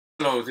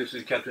Hello, this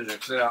is Capt Jang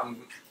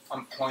Game.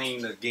 I'm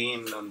playing the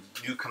game on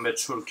new Combat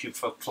ChoroQ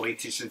for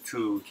PlayStation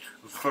 2.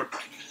 First,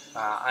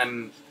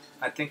 I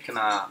think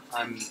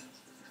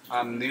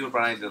I'm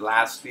nearby the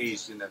last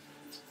stage.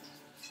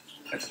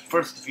 At the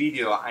first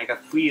video, I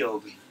got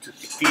failed to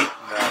defeat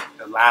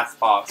the last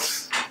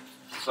boss.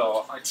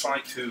 So I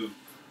try to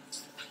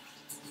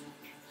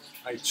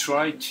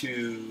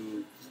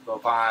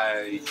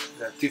buy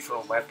the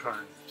different weapon.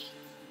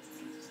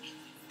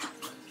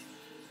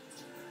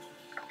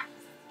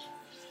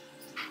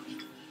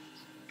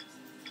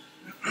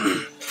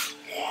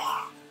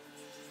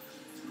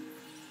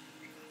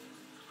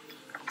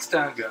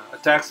 Stun gun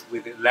attacks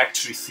with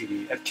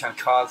electricity. It can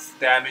cause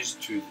damage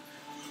to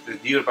the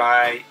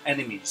nearby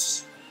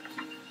enemies.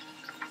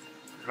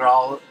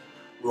 Roll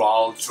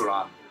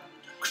drum.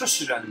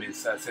 Crushes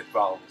enemies as it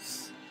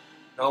rolls.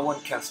 No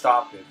one can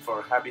stop it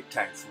for heavy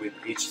tanks with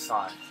each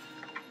side.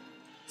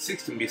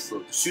 60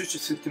 missiles. Shoot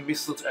 60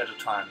 missiles at a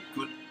time.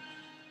 Good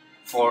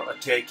for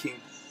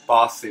attacking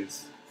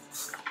bosses.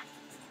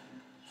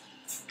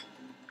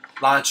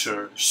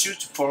 Launcher.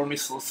 Shoot 4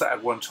 missiles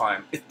at one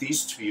time. It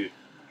needs to be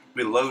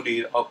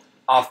reloaded up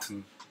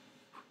often.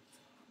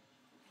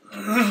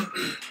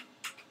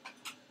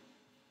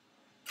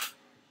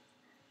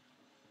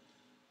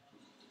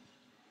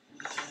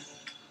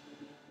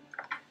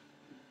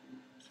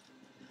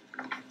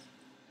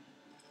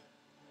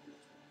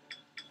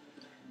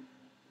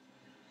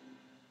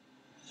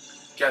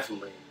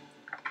 Gatling.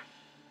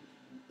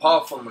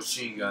 Powerful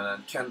machine gun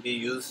and can be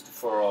used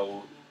for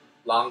a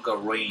longer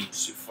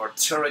range for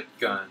turret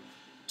gun,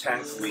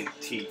 tanks with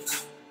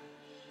teeth.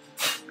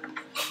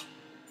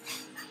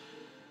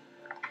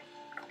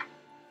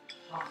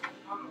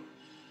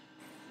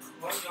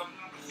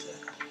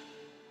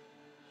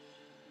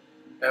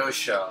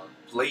 Airshell,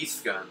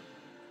 blaze gun.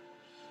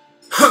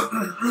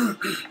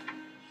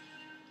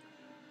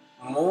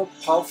 More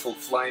powerful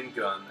flame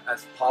gun,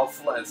 as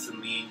powerful as the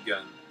main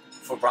gun.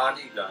 For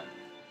body gun,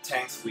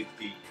 tanks with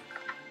the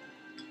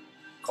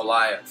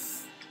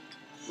Goliath,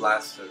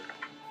 blaster.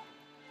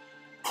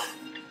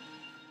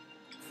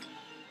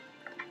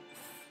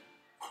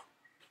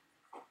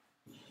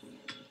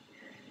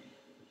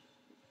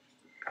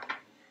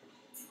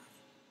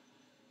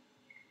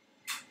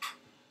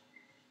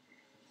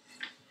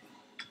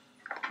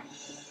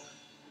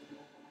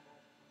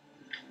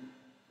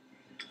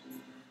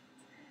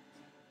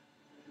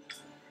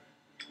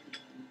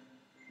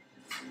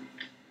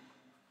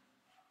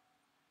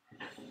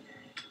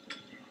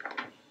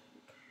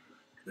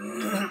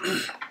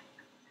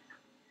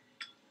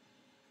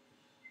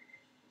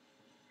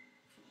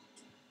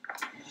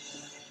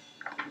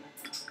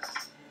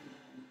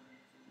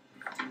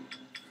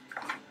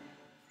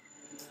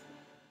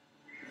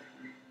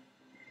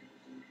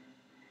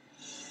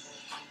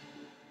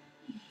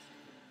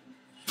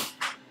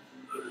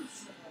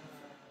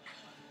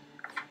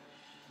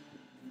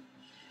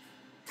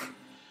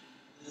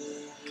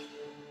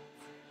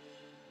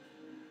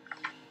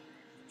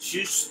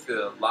 Shoots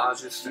the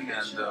largest and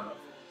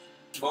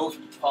most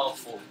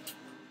powerful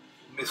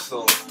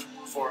missile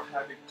for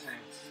heavy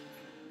tanks.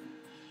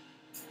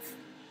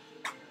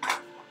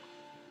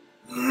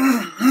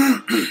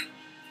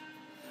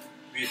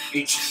 With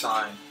each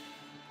side.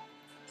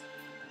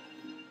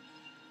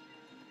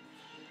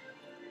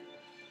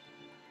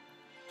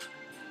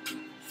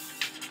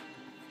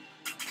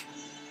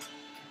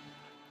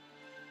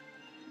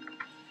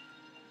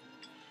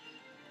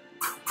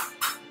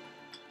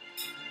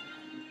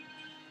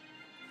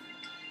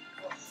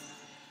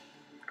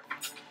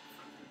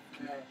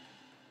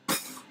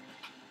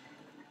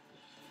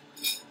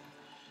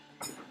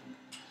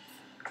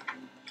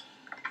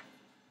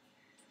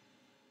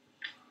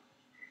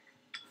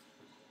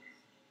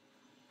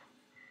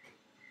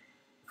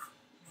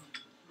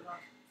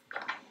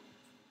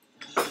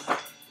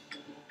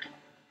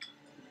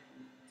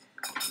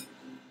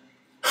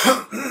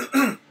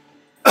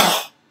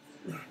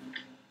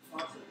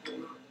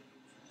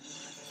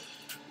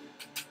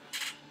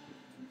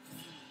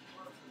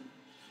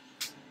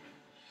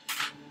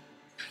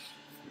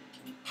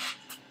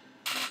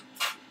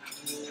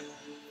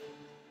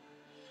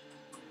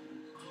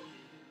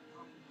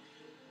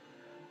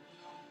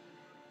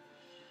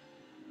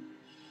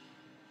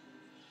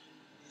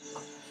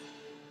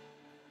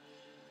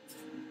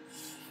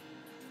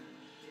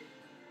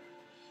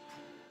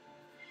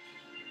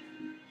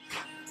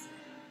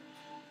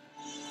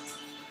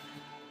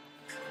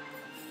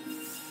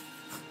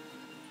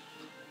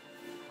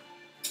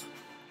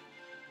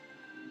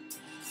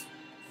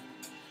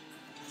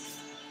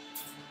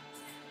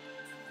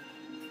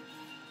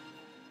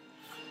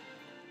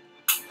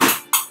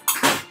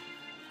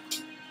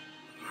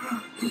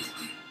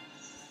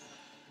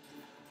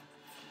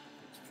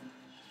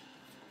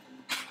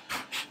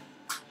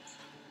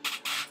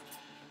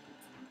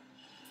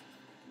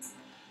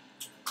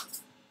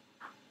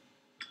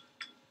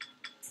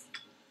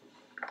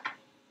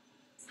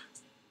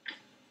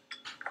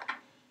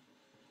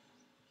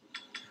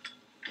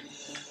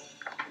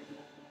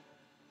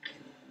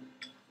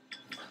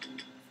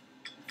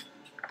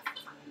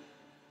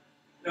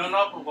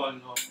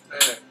 연합보관소. 네.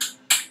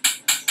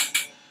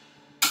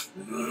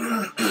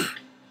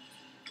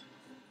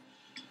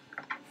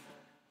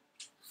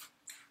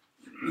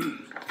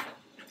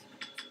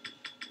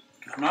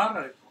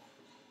 Canale.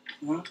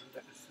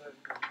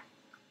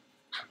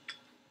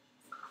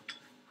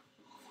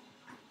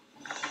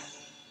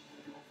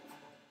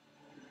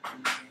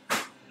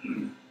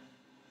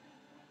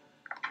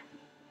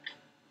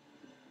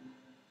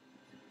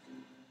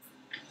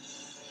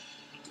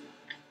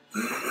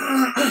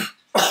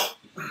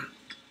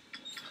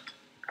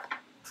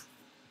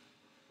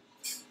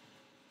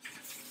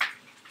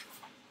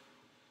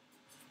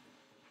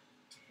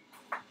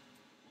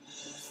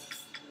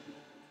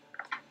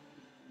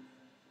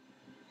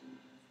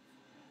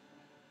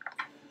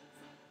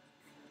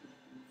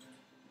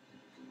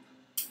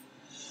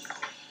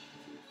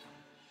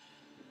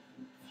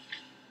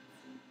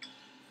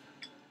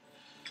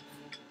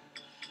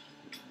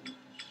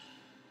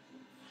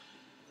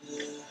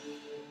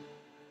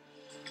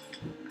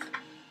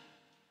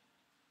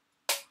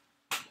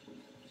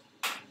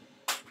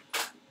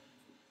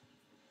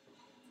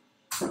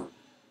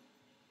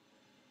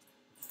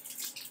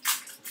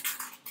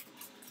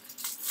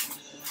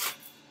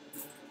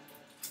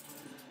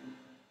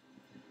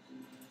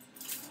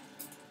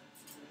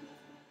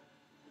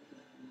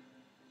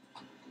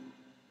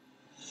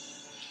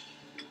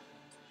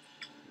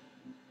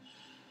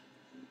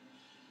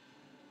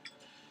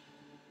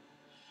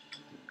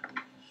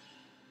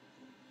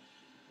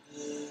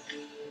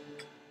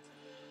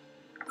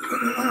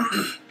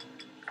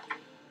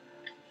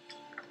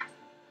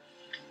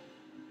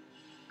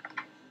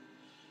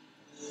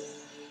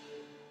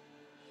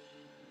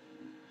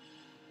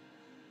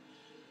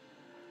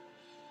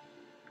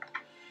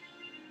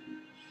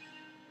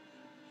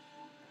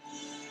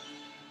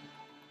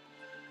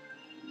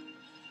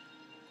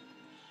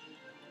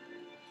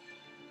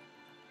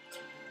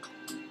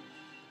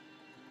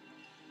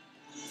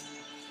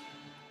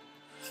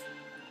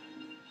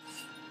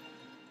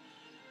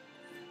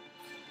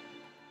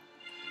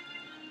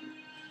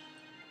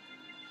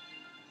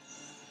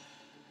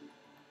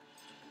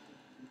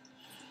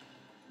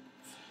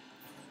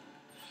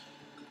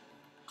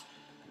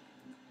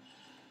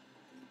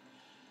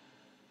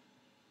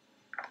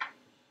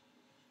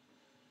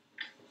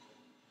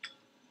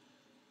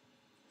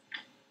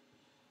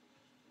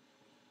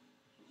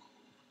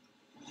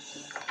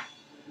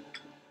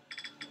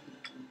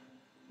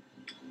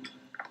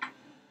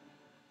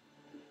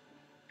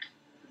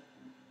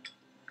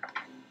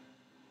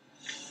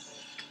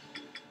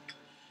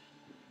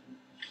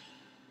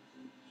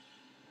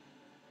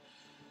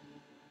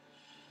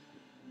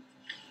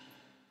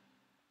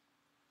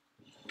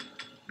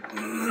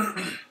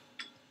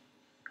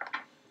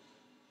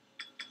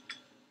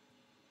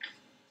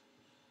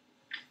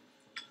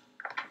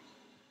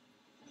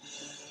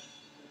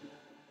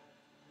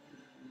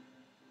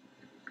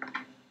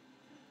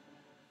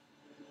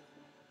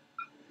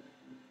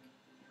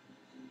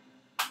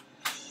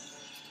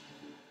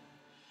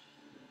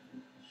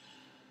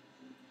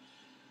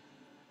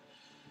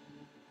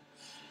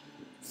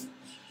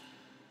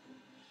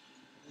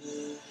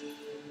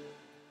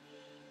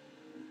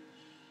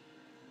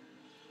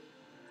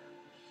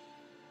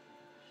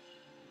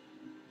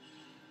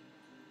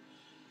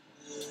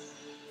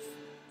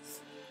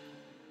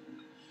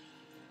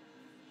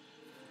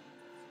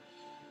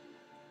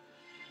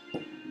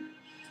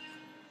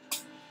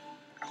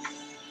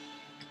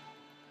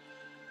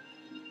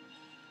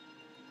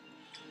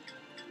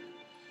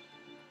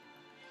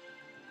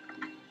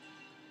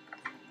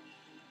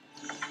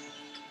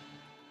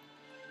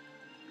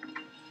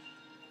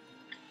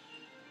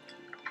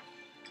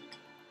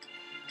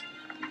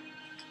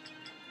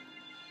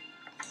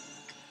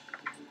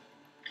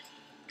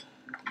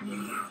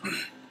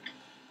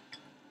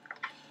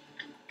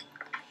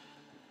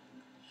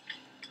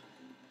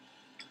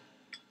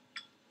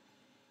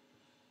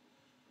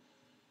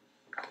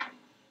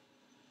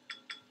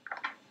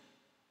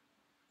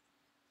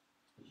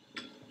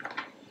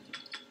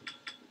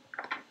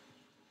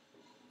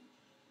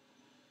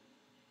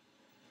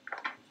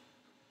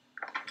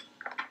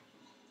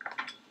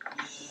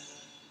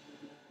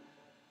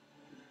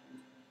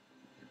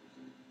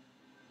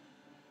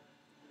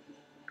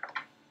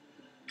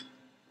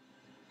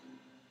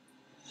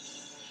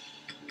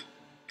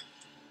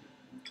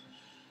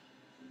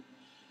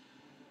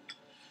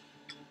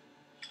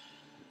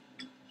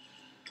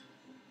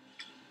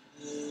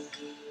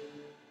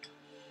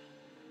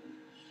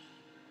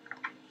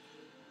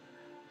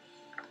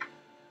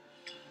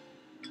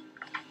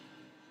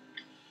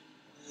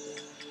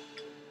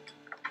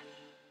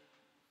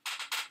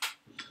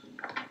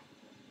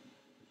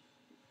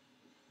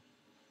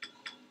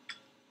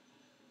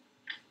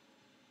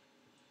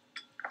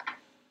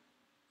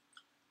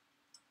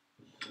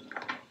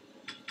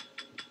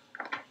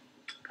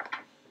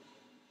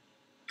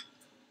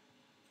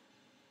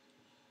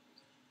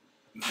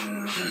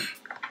 Hm?